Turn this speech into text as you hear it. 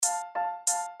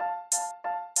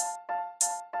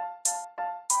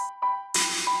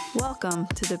Welcome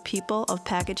to the People of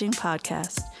Packaging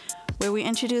podcast, where we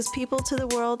introduce people to the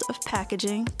world of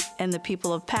packaging and the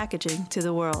people of packaging to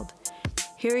the world.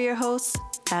 Here are your hosts,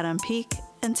 Adam Peak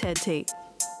and Ted Tate.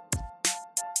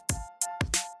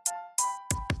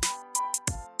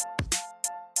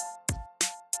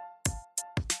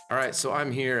 All right, so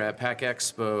I'm here at Pack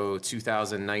Expo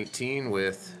 2019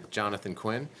 with Jonathan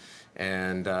Quinn,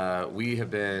 and we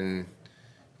have been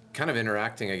kind of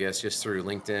interacting, I guess, just through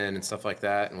LinkedIn and stuff like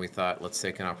that, and we thought, let's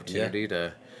take an opportunity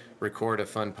to record a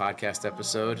fun podcast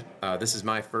episode. This is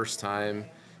my first time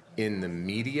in the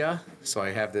media, so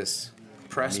I have this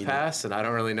press pass, and I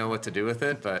don't really know what to do with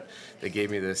it, but they gave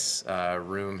me this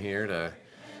room here to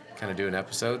kind of do an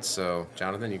episode. So,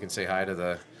 Jonathan, you can say hi to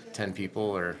the 10 people,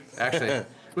 or actually...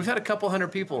 We've had a couple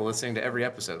hundred people listening to every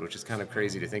episode, which is kind of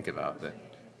crazy to think about,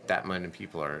 that many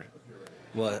people are...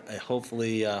 Well,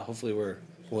 hopefully we're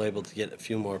able to get a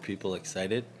few more people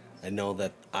excited. I know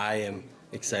that I am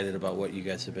excited about what you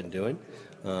guys have been doing,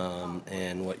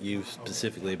 and what you've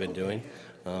specifically been doing,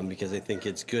 because I think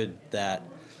it's good that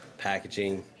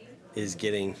packaging is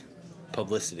getting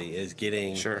publicity, is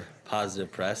getting positive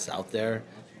press out there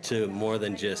to more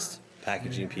than just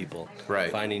packaging people,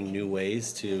 finding new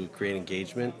ways to create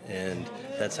engagement, and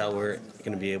that's how we're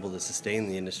going to be able to sustain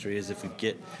the industry, is if we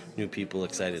get new people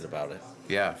excited about it.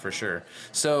 Yeah, for sure.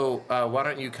 So why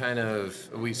don't you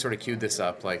we sort of queued this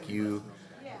up, like you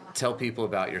tell people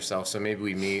about yourself, so maybe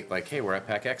we meet, like, hey, we're at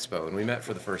Pack Expo, and we met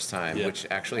for the first time, which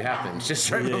actually happened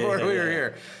just right before we were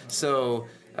here. So,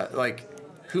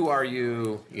 who are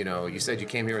you? You know, you said you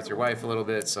came here with your wife a little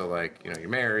bit, so, you're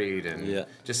married, and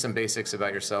just some basics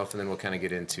about yourself, and then we'll kind of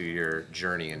get into your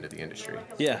journey into the industry.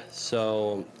 Yeah,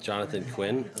 so Jonathan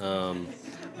Quinn.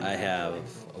 I have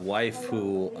a wife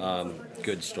who,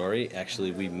 good story,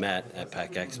 actually we met at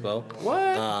Pack Expo.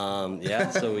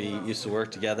 What? So we used to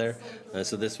work together.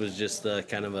 So this was just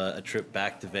kind of a trip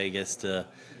back to Vegas to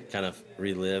kind of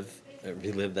relive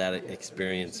that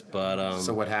experience. But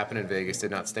so what happened in Vegas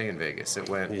did not stay in Vegas. It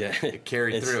went, it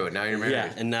carried through, and now you're married.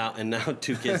 Yeah, and now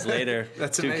 2 kids later.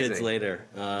 That's two amazing. kids later.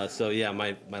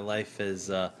 My life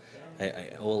is.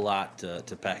 I owe a lot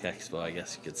to Pack Expo, I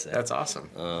guess you could say. That's awesome.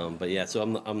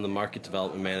 So I'm the market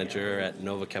development manager at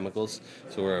Nova Chemicals.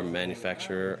 So we're a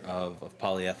manufacturer of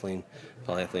polyethylene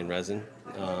resin.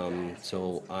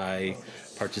 So I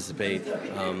participate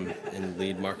and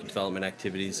lead market development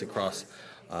activities across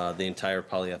the entire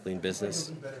polyethylene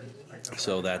business.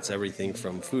 So that's everything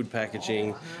from food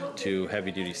packaging to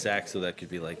heavy-duty sacks, so that could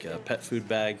be like a pet food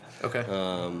bag,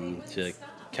 to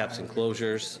caps and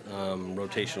closures,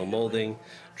 rotational molding,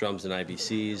 drums and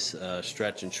IBCs,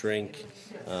 stretch and shrink,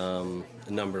 a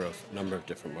number of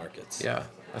different markets. Yeah,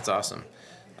 that's awesome.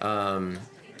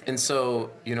 And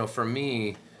so, for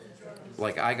me,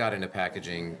 I got into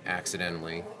packaging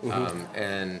accidentally,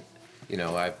 and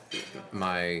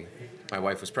my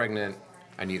wife was pregnant.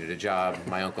 I needed a job.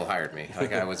 My uncle hired me.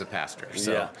 I was a pastor,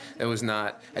 so it was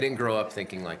not. I didn't grow up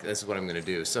thinking this is what I'm going to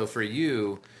do. So for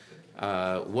you,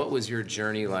 what was your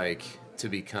journey like to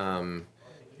become?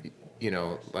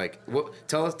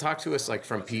 Talk to us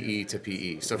from PE to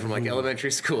PE. So from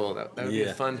elementary school, that would be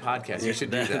a fun podcast. You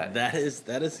should do that. That is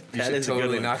you should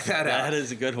totally knock that out. That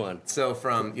is a good one. So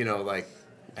from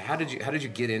how did you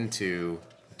get into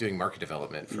doing market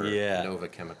development for Nova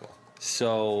Chemical?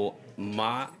 So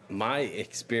my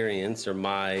experience or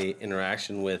my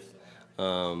interaction with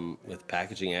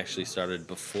packaging actually started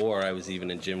before I was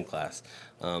even in gym class.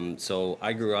 So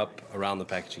I grew up around the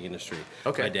packaging industry.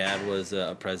 Okay. My dad was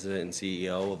a president and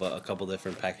CEO of a couple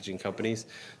different packaging companies.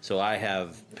 So I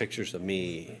have pictures of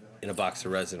me in a box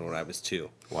of resin when I was 2.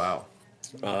 Wow.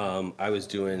 I was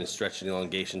doing stretch and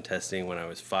elongation testing when I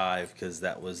was 5 because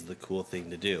that was the cool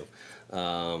thing to do.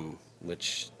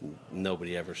 Which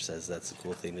nobody ever says that's a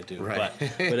cool thing to do. Right.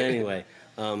 But anyway,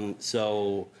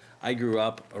 so I grew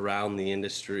up around the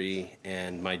industry,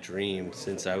 and my dream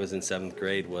since I was in 7th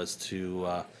grade was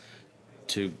to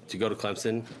go to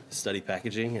Clemson, study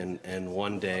packaging, and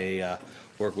one day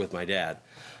work with my dad.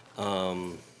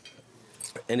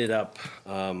 Ended up,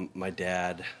 my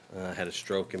dad had a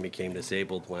stroke and became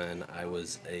disabled when I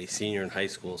was a senior in high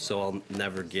school, so I'll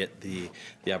never get the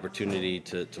opportunity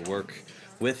to work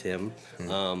with him,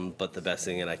 but the best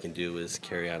thing that I can do is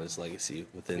carry on his legacy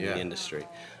within the industry.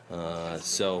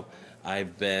 So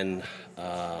I've been,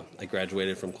 I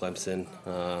graduated from Clemson,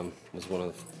 was one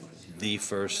of the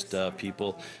first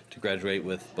people to graduate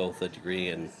with both a degree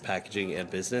in packaging and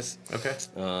business. Okay.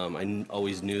 I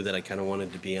always knew that I kind of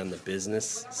wanted to be on the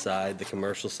business side, the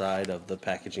commercial side of the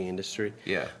packaging industry.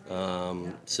 Yeah.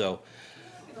 So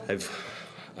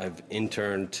I've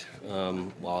interned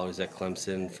while I was at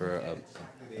Clemson for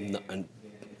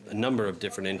a number of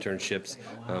different internships.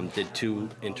 Did 2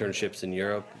 internships in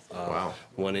Europe. Wow.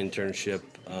 1 internship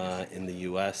in the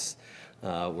U.S.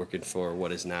 Working for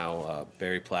what is now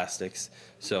Berry Plastics.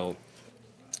 So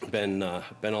been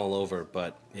all over,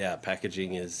 but yeah,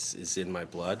 packaging is in my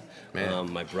blood.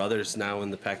 My brother's now in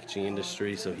the packaging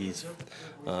industry, so he's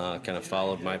kind of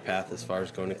followed my path as far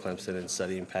as going to Clemson and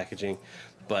studying packaging.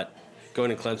 But going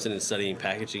to Clemson and studying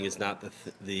packaging is not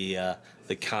the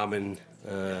common,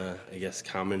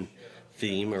 common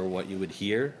theme or what you would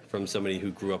hear from somebody who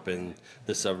grew up in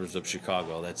the suburbs of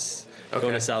Chicago. That's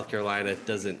going to South Carolina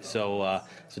doesn't. So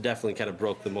definitely kind of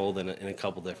broke the mold in a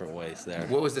couple different ways there.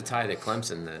 What was the tie to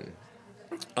Clemson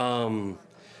then?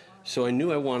 So I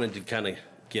knew I wanted to kind of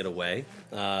get away,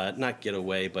 not get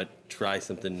away, but try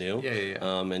something new.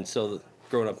 Yeah. And so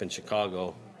growing up in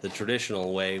Chicago, the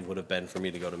traditional way would have been for me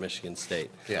to go to Michigan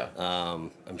State. Yeah.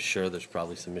 I'm sure there's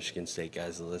probably some Michigan State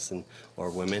guys that listen,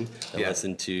 or women that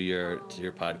listen to your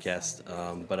podcast.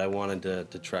 But I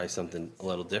wanted to try something a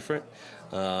little different,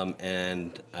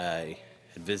 and I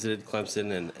had visited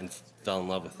Clemson and fell in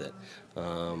love with it.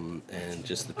 And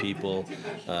just the people,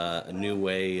 a new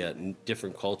way,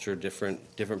 different culture,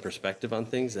 different perspective on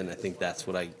things, and I think that's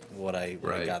what I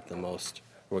got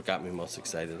what got me most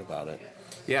excited about it.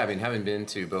 Yeah, I mean, having been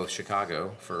to both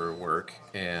Chicago for work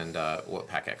and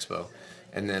Pack Expo,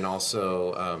 and then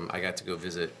also I got to go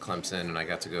visit Clemson, and I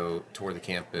got to go tour the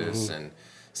campus and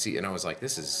see, and I was like,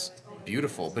 this is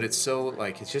beautiful, but it's so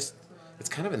like it's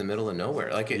kind of in the middle of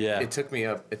nowhere. Like it took me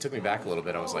back a little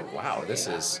bit. I was like, wow,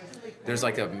 there's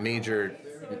like a major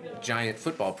giant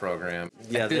football program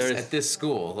at this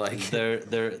school. Like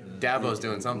Davo's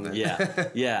doing something.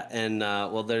 Yeah, and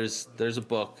there's a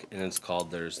book, and it's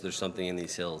called "There's Something in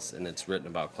These Hills," and it's written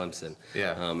about Clemson.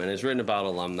 Yeah. And it's written about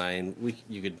alumni, and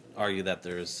you could argue that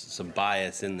there's some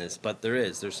bias in this, but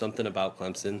there's something about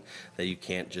Clemson that you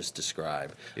can't just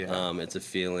describe. Yeah. It's a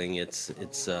feeling. It's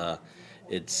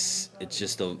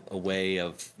just a way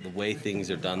of the way things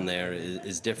are done there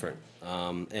is different.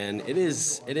 And it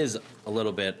is a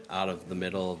little bit out of the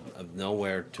middle of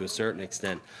nowhere to a certain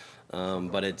extent.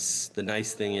 But it's the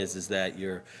nice thing is that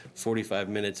you're 45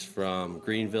 minutes from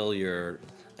Greenville, you're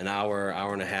an hour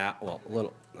and a half, a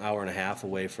little hour and a half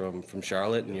away from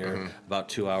Charlotte, and you're about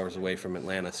 2 hours away from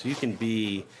Atlanta. So you can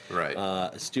be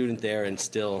a student there and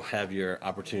still have your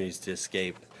opportunities to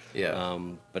escape. Yeah.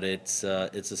 But it's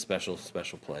a special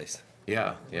place.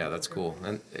 Yeah, that's cool.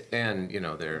 And you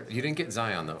didn't get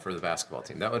Zion though for the basketball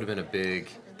team. That would have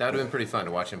been pretty fun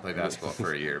to watch him play basketball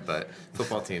for a year. But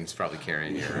football team's probably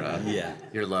carrying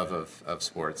your love of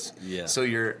sports. Yeah. So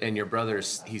your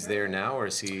brother's he's there now, or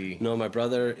is he? No, my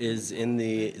brother is in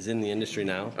the industry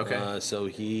now. Okay. So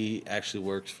he actually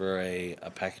works for a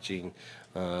packaging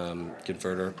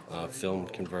converter, film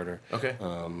converter. Okay.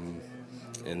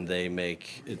 And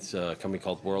it's a company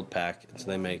called WorldPack. So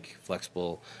they make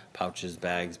flexible pouches,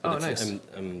 bags. But nice.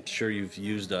 I'm sure you've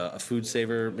used a food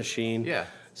saver machine. Yeah.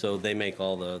 So they make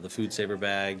all the food saver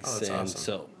bags. Oh, that's awesome.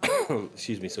 So,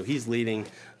 excuse me. So he's leading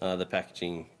the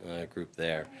packaging group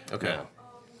there. Okay. Now.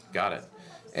 Got it.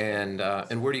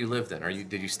 And where do you live then?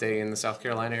 Did you stay in the South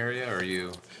Carolina area, or are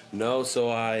you? No. So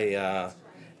I.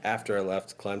 After I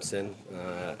left Clemson,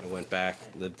 I went back,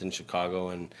 lived in Chicago,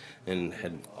 and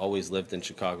had always lived in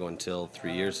Chicago until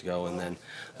 3 years ago. And then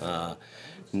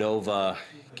Nova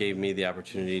gave me the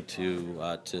opportunity to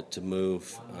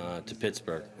move to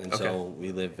Pittsburgh, and so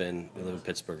we live in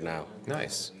Pittsburgh now.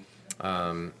 Nice.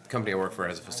 Company I work for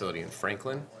has a facility in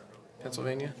Franklin,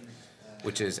 Pennsylvania,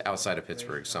 which is outside of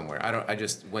Pittsburgh somewhere. I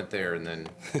just went there, and then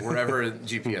wherever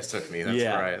GPS took me,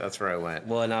 that's where I went.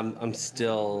 Well, and I'm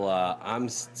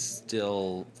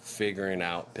still figuring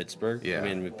out Pittsburgh. Yeah. I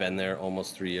mean, we've been there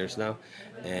almost 3 years now,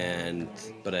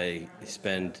 but I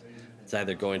spend it's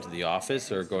either going to the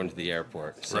office or going to the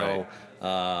airport. So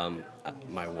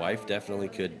my wife definitely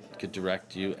could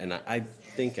direct you, and I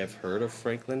think I've heard of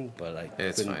Franklin, but I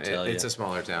couldn't tell you. It's a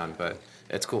smaller town, but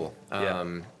it's cool.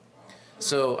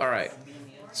 So, all right.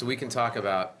 So we can talk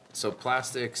about,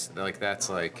 plastics, like that's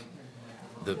like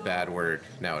the bad word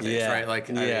nowadays, right? Like,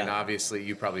 I mean, obviously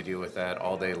you probably deal with that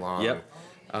all day long. Yep.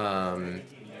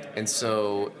 And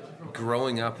so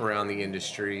growing up around the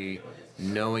industry,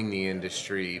 knowing the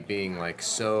industry, being like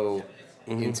so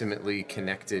intimately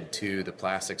connected to the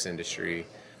plastics industry,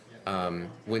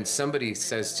 when somebody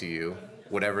says to you,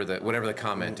 whatever the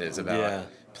comment is about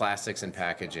plastics and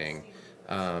packaging,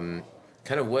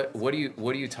 kind of what do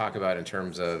you talk about in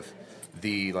terms of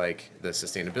the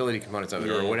sustainability components of it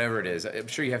or whatever it is? I'm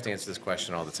sure you have to answer this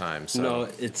question all the time. So. No,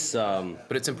 it's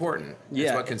but it's important. Yeah,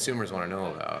 it's what consumers want to know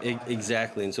about.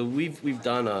 Exactly, and so we've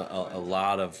done a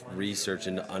lot of research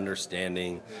into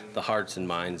understanding the hearts and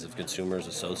minds of consumers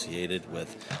associated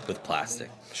with plastic.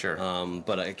 Sure.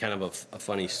 But a kind of a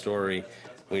funny story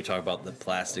when we talk about the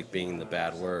plastic being the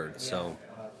bad word. So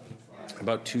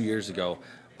about 2 years ago,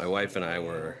 my wife and I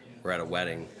were at a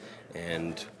wedding,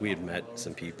 and we had met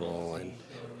some people, and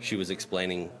she was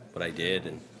explaining what I did,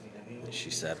 and she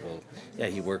said, well, yeah,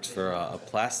 he works for a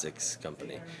plastics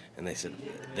company. And they said,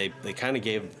 they kind of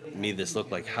gave me this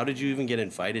look like, how did you even get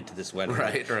invited to this wedding?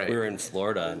 Right. We were in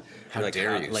Florida. And how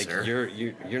dare you, sir?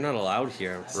 You're not allowed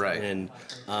here. Right. And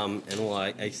well,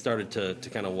 I started to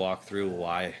kind of walk through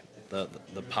why the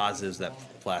positives that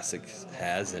plastics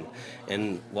has.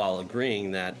 And while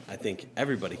agreeing that I think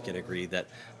everybody can agree that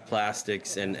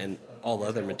plastics and all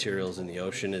other materials in the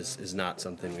ocean is not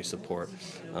something we support.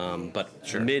 But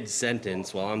sure.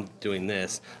 Mid-sentence, while I'm doing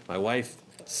this, my wife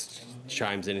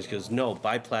chimes in and she goes, no,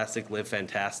 buy plastic, live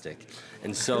fantastic.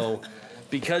 And so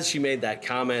because she made that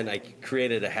comment, I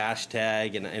created a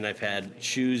hashtag, and I've had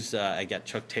shoes, I got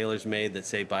Chuck Taylor's made that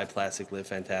say buy plastic, live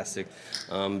fantastic.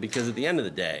 Because at the end of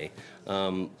the day,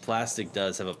 plastic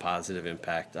does have a positive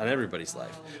impact on everybody's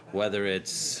life, whether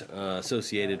it's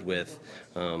associated with,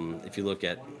 if you look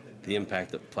at the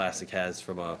impact that plastic has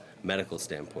from a medical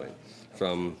standpoint,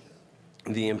 from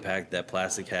the impact that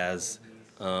plastic has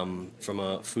from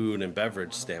a food and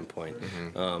beverage standpoint.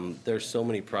 Mm-hmm. There's so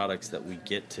many products that we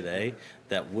get today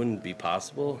that wouldn't be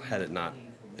possible had it not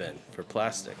been for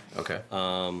plastic. Okay.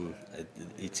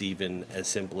 It's even as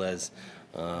simple as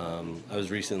I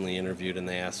was recently interviewed, and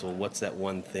they asked, well, what's that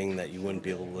one thing that you wouldn't be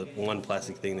able to live, one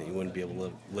plastic thing that you wouldn't be able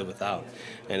to live without?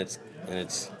 And it's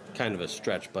kind of a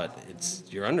stretch, but it's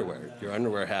your underwear. Your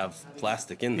underwear have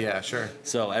plastic in them. Yeah, sure.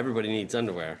 So everybody needs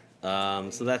underwear.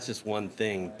 So that's just one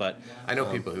thing, but I know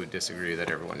people who disagree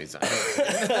that everyone needs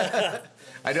underwear.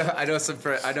 I know some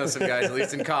guys, at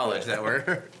least in college, that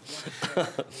were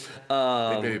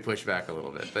they maybe push back a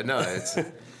little bit, but no, it's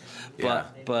yeah.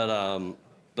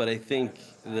 But I think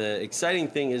the exciting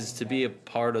thing is to be a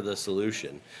part of the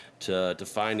solution, to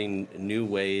finding new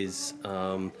ways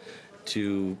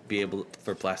to be able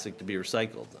for plastic to be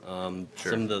recycled.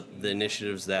 Sure. Some of the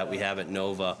initiatives that we have at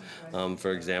Nova,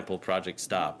 for example, Project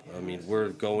Stop. I mean, we're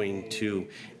going to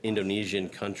Indonesian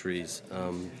countries.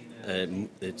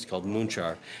 It's called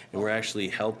Muncar, and we're actually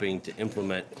helping to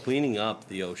implement cleaning up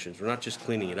the oceans. We're not just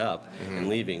cleaning it up and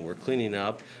leaving. We're cleaning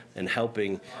up and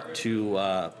helping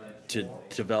to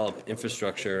develop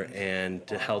infrastructure and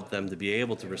to help them to be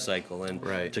able to recycle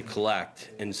and to collect,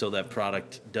 and so that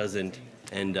product doesn't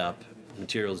end up,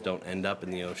 materials don't end up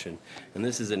in the ocean. And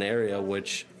this is an area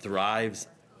which thrives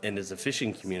and is a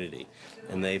fishing community,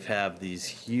 and they have these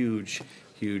huge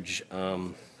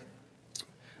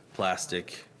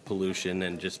plastic pollution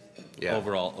and just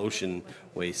overall ocean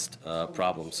waste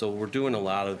problems. So we're doing a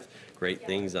lot of great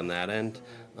things on that end,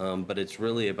 but it's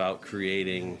really about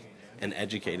creating and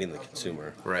educating the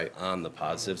consumer on the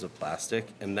positives of plastic,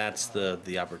 and that's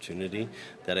the opportunity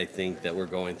that I think that we're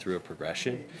going through a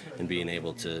progression and being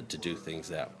able to do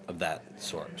things of that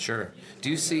sort. Sure. Do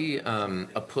you see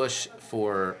a push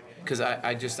for? Because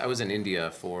I was in India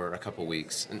for a couple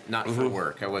weeks, not for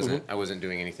work. I wasn't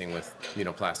doing anything with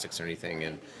plastics or anything,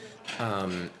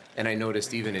 and I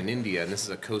noticed even in India, and this is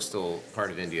a coastal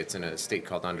part of India. It's in a state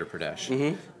called Andhra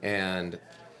Pradesh, and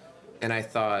I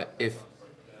thought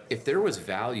if there was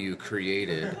value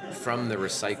created from the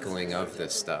recycling of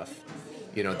this stuff,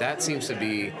 that seems to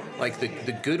be like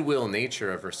the goodwill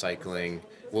nature of recycling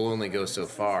will only go so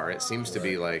far. It seems to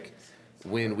be like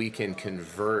when we can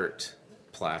convert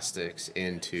plastics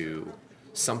into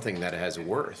something that has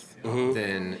worth,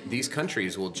 then these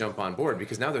countries will jump on board,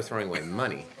 because now they're throwing away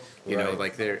money.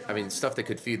 Stuff that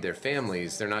could feed their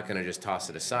families, they're not going to just toss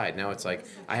it aside. Now it's like,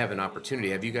 I have an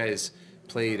opportunity. Have you guys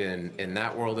played in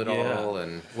that world at all,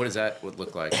 and what does that would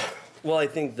look like? Well, I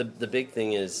think the big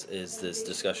thing is this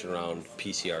discussion around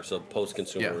PCR, so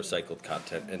post-consumer recycled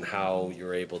content, and how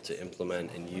you're able to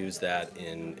implement and use that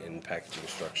in packaging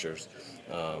structures,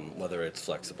 whether it's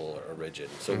flexible or rigid.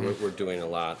 So we're doing a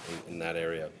lot in that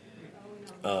area.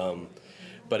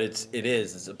 But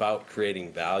it's about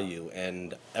creating value,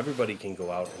 and everybody can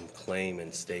go out and claim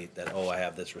and state that, I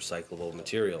have this recyclable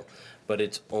material, but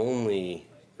it's only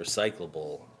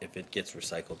recyclable if it gets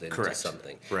recycled into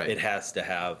something. Right. It has to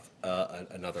have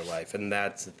another life, and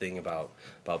that's the thing about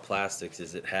plastics,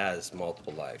 is it has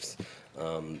multiple lives.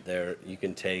 You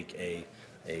can take a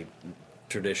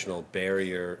traditional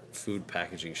barrier food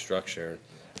packaging structure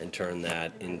and turn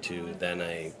that into then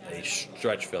a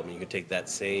stretch film. You can take that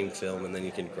same film and then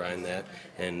you can grind that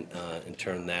and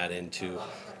turn that into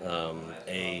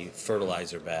a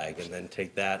fertilizer bag, and then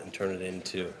take that and turn it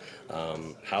into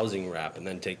housing wrap, and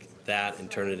then take that and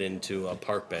turn it into a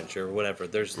park bench or whatever.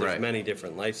 There's many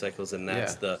different life cycles, and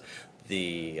that's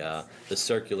the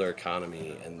circular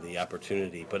economy and the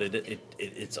opportunity. But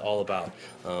it's all about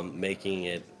making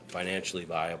it financially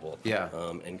viable,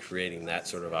 and creating that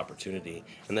sort of opportunity.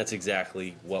 And that's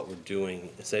exactly what we're doing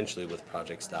essentially with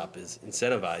Project Stop, is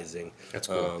incentivizing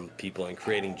people and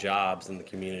creating jobs in the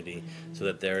community so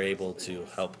that they're able to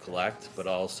help collect, but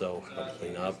also help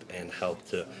clean up and help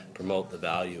to promote the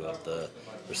value of the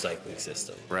recycling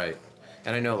system. Right.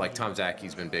 And I know like Tom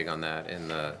Zacky's been big on that in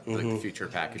the future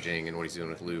packaging and what he's doing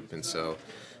with Loop. And so,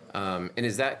 and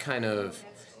is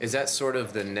that sort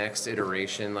of the next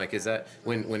iteration? Like, is that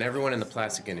when everyone in the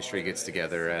plastic industry gets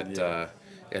together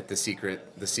at the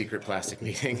secret plastic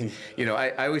meeting,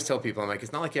 I always tell people, I'm like,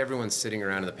 it's not like everyone's sitting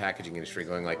around in the packaging industry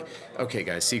going like, okay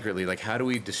guys, secretly, like, how do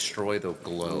we destroy the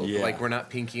globe? Like, we're not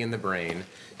Pinky in the Brain,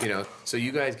 so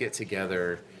you guys get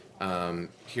together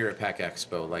here at Pack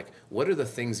Expo. Like, what are the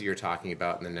things that you're talking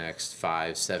about in the next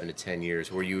 5, 7 to 10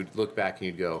 years where you would look back and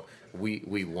you'd go,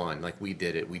 we won, like, we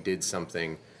did it, we did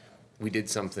something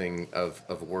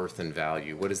of worth and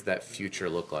value? What does that future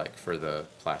look like for the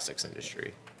plastics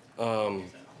industry? I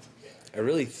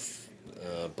really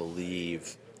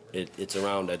believe it's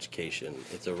around education.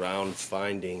 It's around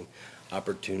finding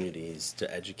opportunities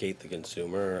to educate the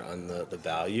consumer on the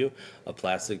value of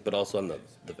plastic, but also on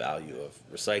the value of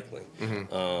recycling.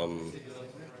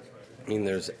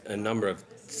 There's a number of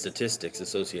statistics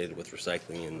associated with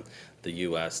recycling in the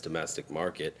U.S. domestic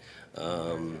market,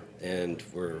 and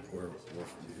we're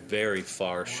very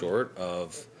far short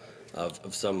of a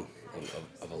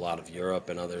lot of Europe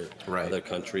and other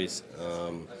countries.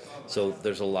 So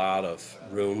there's a lot of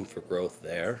room for growth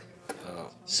there.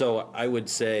 So I would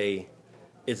say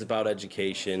it's about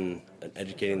education, and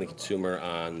educating the consumer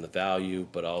on the value,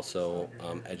 but also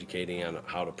educating on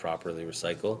how to properly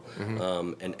recycle.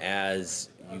 And as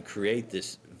you create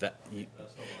this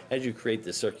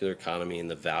circular economy and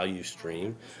the value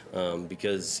stream,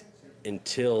 because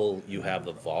until you have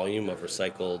the volume of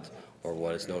recycled, or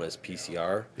what is known as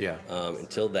PCR,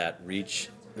 until that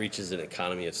reaches an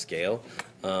economy of scale,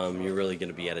 you're really going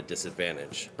to be at a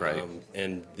disadvantage.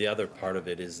 And the other part of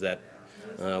it is that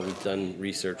we've done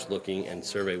research and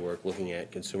survey work looking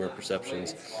at consumer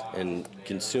perceptions, and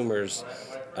consumers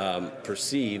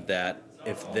perceive that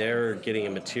if they're getting a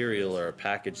material or a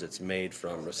package that's made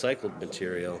from recycled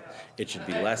material, it should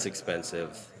be less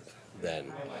expensive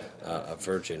than a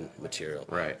virgin material.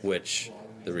 Which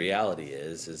the reality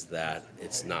is that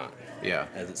it's not.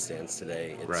 As it stands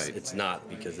today, it's not,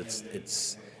 because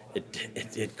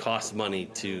it costs money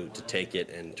to take it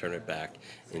and turn it back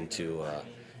into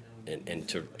and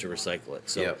to recycle it.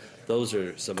 So those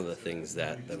are some of the things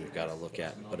that we've got to look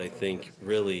at. But I think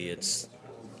really it's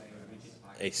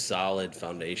a solid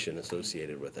foundation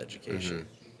associated with education.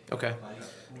 Okay.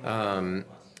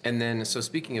 And then, so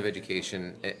speaking of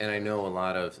education, and I know a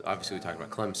lot of, obviously we talked about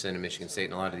Clemson and Michigan State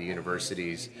and a lot of the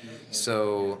universities.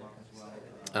 So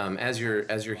as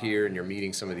you're here and you're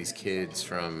meeting some of these kids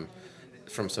from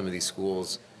some of these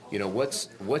schools,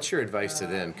 what's your advice to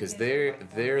them? Because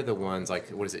they're the ones, like,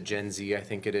 what is it, Gen Z, I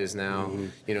think it is now.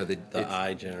 The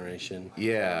I generation.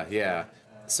 Yeah.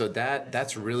 So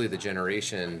that's really the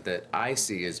generation that I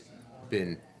see has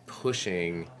been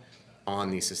pushing on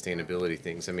these sustainability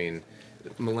things. I mean,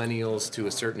 millennials to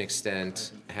a certain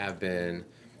extent have been,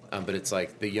 but it's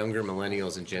like the younger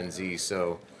millennials and Gen Z.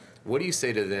 So what do you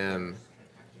say to them?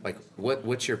 Like,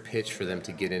 what's your pitch for them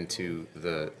to get into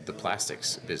the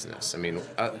plastics business? I mean,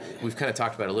 we've kind of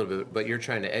talked about it a little bit, but you're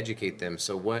trying to educate them.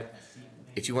 So what,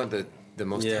 if you want the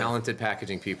most talented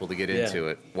packaging people to get into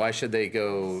it, why should they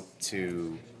go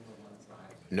to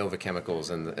Nova Chemicals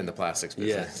and the plastics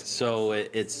business? So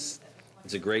it's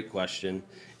a great question.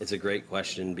 It's a great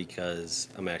question because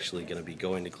I'm actually going to be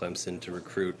going to Clemson to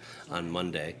recruit on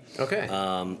Monday. Okay.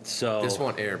 So this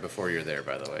won't air before you're there,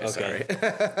 by the way. Okay. Sorry.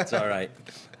 It's all right.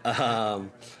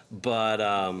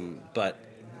 But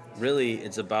really,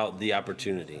 it's about the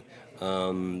opportunity.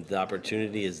 The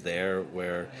opportunity is there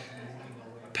where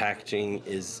packaging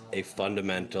is a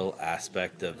fundamental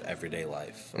aspect of everyday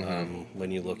life. When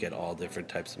you look at all different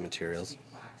types of materials,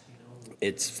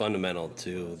 it's fundamental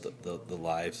to the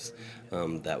lives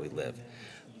that we live.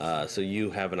 So you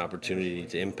have an opportunity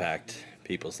to impact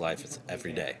people's lives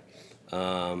every day.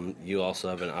 You also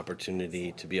have an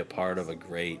opportunity to be a part of a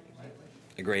great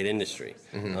industry.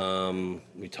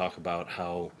 We talk about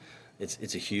how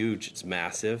it's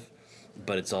massive,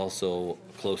 but it's also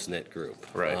a close-knit group.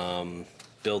 Right.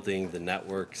 Building the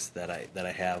networks that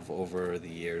I have over the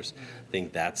years, I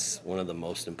think that's one of the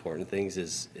most important things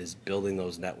is building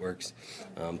those networks,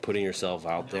 putting yourself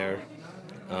out there.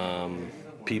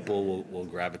 People will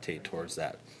gravitate towards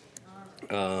that.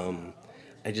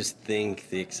 I just think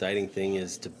the exciting thing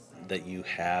is that you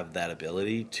have that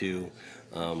ability to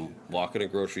walk in a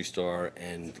grocery store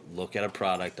and look at a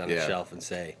product on a shelf and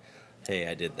say, "Hey,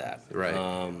 I did that." Right.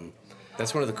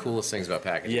 That's one of the coolest things about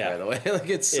packaging, by the way. Like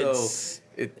it's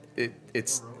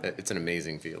an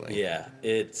amazing feeling. Yeah,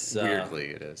 it's weirdly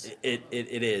it is. It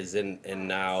is, and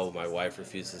now my wife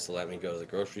refuses to let me go to the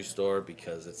grocery store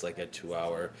because it's like a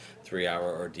 2-hour,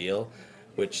 3-hour ordeal.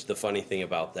 Which the funny thing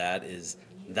about that is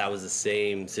that was the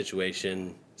same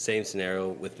situation, same scenario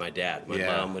with my dad. My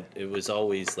mom it was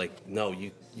always like, no,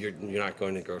 you're not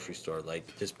going to the grocery store. Like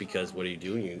just because what are you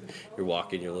doing? You're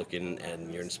walking, you're looking, and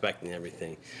you're inspecting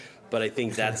everything. But I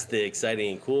think that's the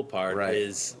exciting and cool part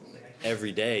is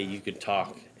every day you can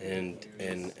talk and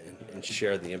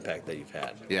share the impact that you've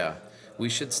had. Yeah. We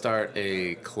should start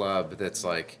a club that's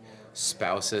like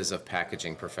spouses of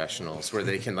packaging professionals where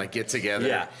they can like get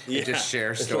together and just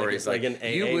share stories. Like an AA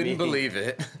you wouldn't meeting. believe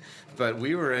it, but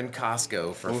we were in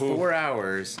Costco for 4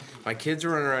 hours. My kids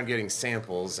were running around getting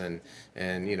samples and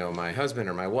you know, my husband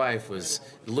or my wife was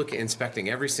inspecting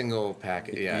every single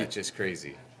packet. Yeah, it's just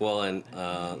crazy. Well, and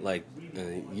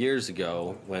years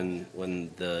ago, when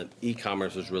the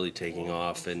e-commerce was really taking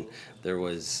off, and there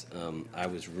was,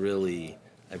 I've really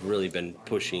been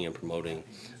pushing and promoting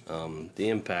the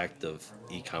impact of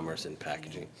e-commerce in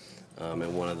packaging,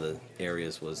 and one of the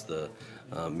areas was the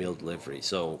meal delivery.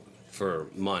 So for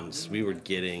months, we were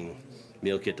getting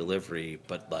meal kit delivery,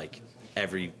 but like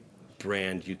every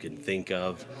brand you can think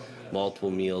of, multiple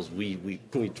meals. We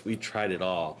tried it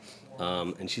all.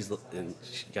 And she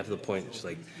got to the point, she's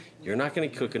like, you're not going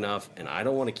to cook enough, and I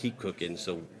don't want to keep cooking,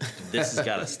 so this has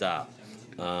got to stop.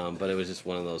 But it was just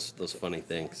one of those funny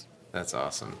things. That's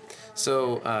awesome.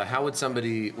 So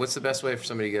what's the best way for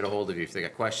somebody to get a hold of you if they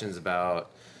got questions about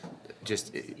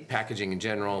just packaging in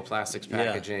general, plastics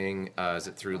packaging? Is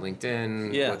it through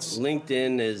LinkedIn? Yeah,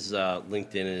 LinkedIn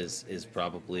is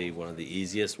probably one of the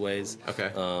easiest ways. Okay.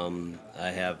 I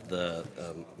have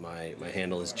my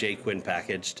handle is jquinn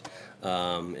packaged.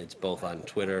 It's both on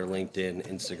Twitter, LinkedIn,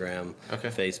 Instagram,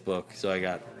 Facebook. So I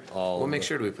got all. We'll make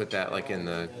sure we put that like in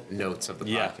the notes of the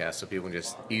podcast so people can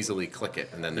just easily click it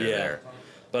and then they're there.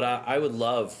 But I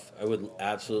would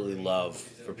absolutely love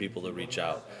for people to reach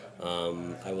out.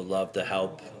 I would love to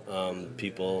help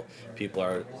people. People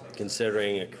are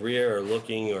considering a career or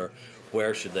looking, or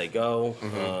where should they go.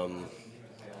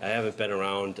 I haven't been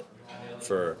around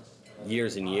for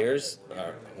years and years.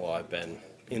 I've been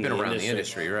around the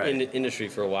industry, right? In the industry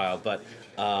for a while, but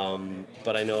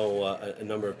I know a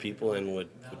number of people and would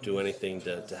do anything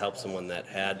to help someone that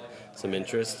had some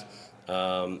interest.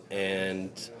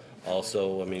 And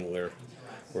also, I mean,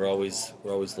 we're always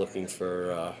looking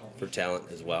for talent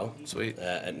as well. Sweet.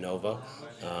 At Nova,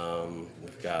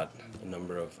 we've got a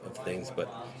number of things, but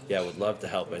yeah, I would love to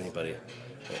help anybody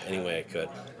any way I could.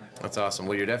 That's awesome.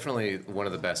 Well, you're definitely one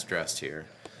of the best dressed here.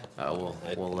 Do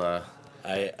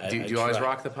you always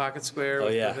rock the pocket square? Oh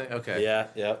yeah. Okay.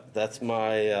 Yeah. That's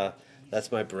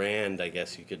my brand, I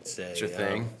guess you could say. It's your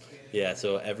thing. Yeah.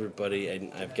 So everybody,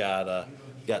 and I've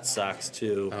got socks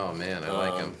too. Oh man, I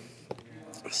like them.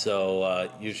 So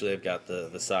usually I've got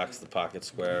the socks, the pocket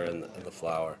square, and the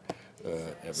flower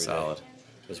every Solid. day.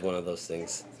 It's one of those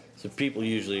things. So people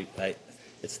usually,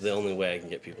 it's the only way I can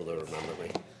get people to remember me.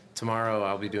 Tomorrow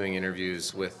I'll be doing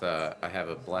interviews with, I have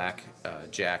a black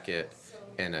jacket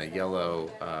and a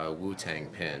yellow Wu-Tang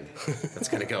pin that's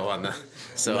going to go on the,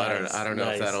 so Nice, I don't know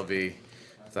nice.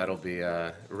 if that'll be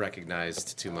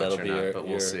recognized too much That'll or be not, but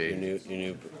we'll see.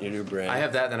 Your new brand. I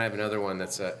have that, then I have another one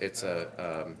that's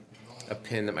a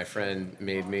pin that my friend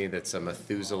made me that's a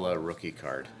Methuselah rookie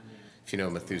card. If you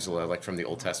know Methuselah, like from the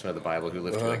Old Testament of the Bible, who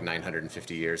lived for like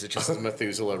 950 years. It's just a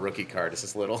Methuselah rookie card. It's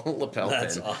this little lapel pin.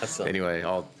 That's awesome. Anyway,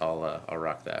 I'll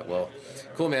rock that. Well,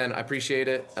 cool, man. I appreciate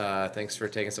it. Thanks for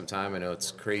taking some time. I know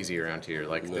it's crazy around here.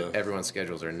 Like everyone's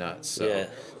schedules are nuts. So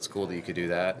it's cool that you could do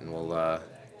that. And we'll,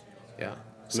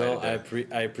 No,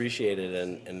 I appreciate it.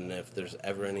 And if there's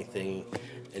ever anything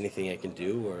I can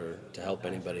do or to help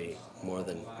anybody, more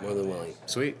than willing.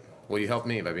 Sweet. Well, you helped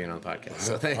me by being on the podcast.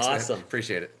 So thanks. Awesome. Man.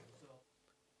 Appreciate it.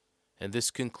 And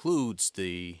this concludes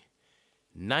the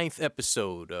 9th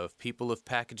episode of People of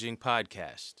Packaging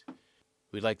podcast.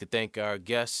 We'd like to thank our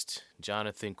guest,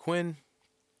 Jonathan Quinn,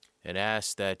 and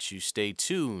ask that you stay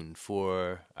tuned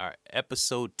for our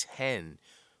episode 10,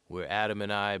 where Adam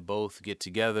and I both get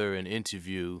together and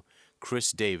interview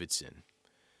Chris Davidson.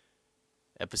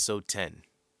 Episode 10.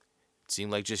 It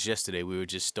seemed like just yesterday we were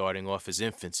just starting off as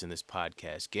infants in this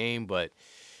podcast game, but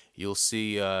you'll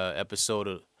see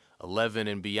episode 11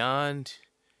 and beyond.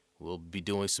 We'll be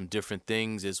doing some different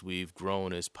things as we've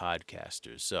grown as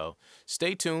podcasters. So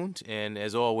stay tuned, and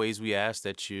as always, we ask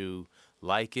that you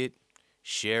like it,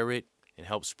 share it, and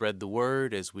help spread the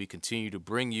word as we continue to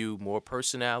bring you more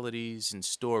personalities and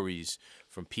stories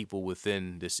from people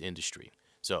within this industry.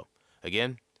 So,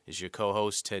 again, is your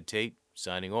co-host Ted Tate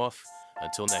signing off.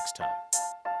 Until next time.